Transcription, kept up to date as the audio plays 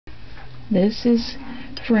This is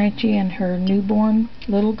Frenchy and her newborn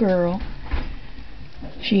little girl.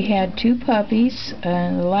 She had 2 puppies,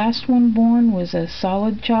 and the last one born was a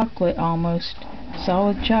solid chocolate, almost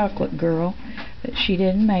solid chocolate girl, but she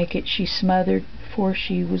didn't make it. She smothered before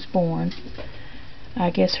she was born. I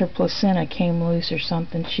guess her placenta came loose or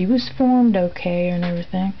something. She was formed okay and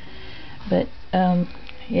everything, but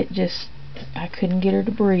it just, I couldn't get her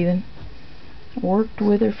to breathing. I worked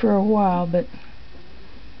with her for a while, but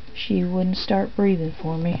she wouldn't start breathing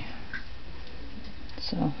for me.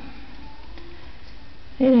 So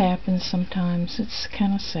it happens sometimes. It's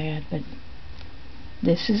kind of sad, but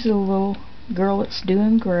this is a little girl that's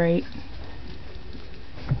doing great.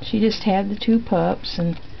 She just had the 2 pups,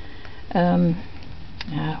 and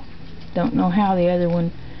I don't know how the other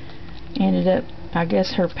one ended up. I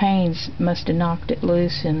guess her pains must have knocked it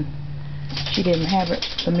loose, and she didn't have it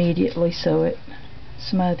immediately, so it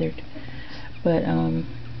smothered. But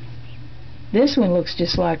this one looks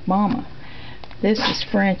just like Mama. This is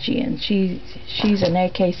Frenchy, and she's an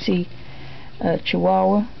AKC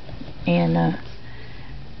Chihuahua, and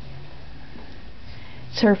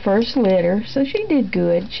it's her first litter, so she did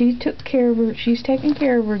good. She took care of her. She's taking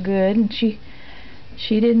care of her good, and she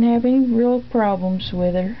didn't have any real problems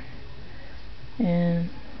with her. And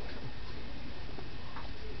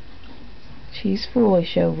she's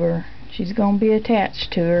foolish over her. She's gonna be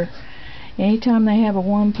attached to her. Anytime they have a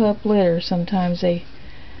 1-pup litter, sometimes they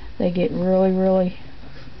get really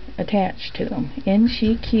attached to them. Isn't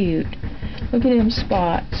she cute? Look at them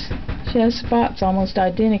spots. She has spots almost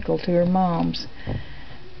identical to her mom's.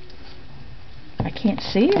 I can't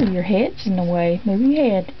see her. Your head's in the way. Move your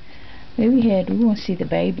head. Move your head. We want to see the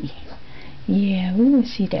baby. Yeah, we want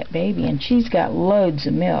to see that baby. And she's got loads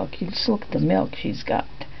of milk. You just look at the milk she's got.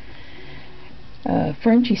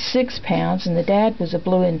 Frenchy's 6 pounds, and the dad was a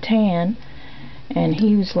blue and tan, and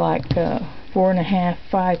he was like 4.5,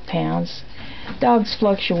 5 pounds. Dogs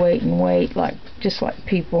fluctuate in weight just like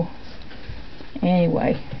people.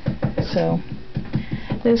 Anyway, so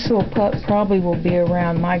this little pup probably will be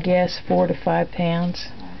around, my guess, 4 to 5 pounds.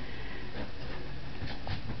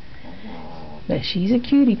 But she's a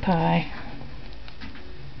cutie pie.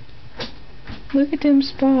 Look at them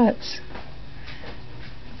spots.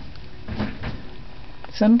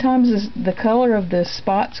 Sometimes the color of the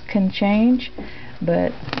spots can change,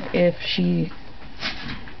 but if she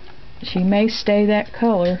may stay that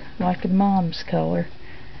color, like a mom's color.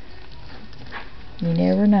 You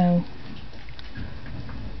never know.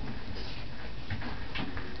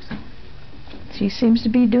 She seems to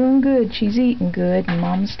be doing good. She's eating good, and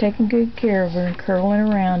Mom's taking good care of her and curling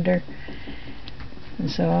around her.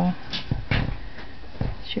 And so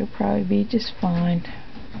she'll probably be just fine.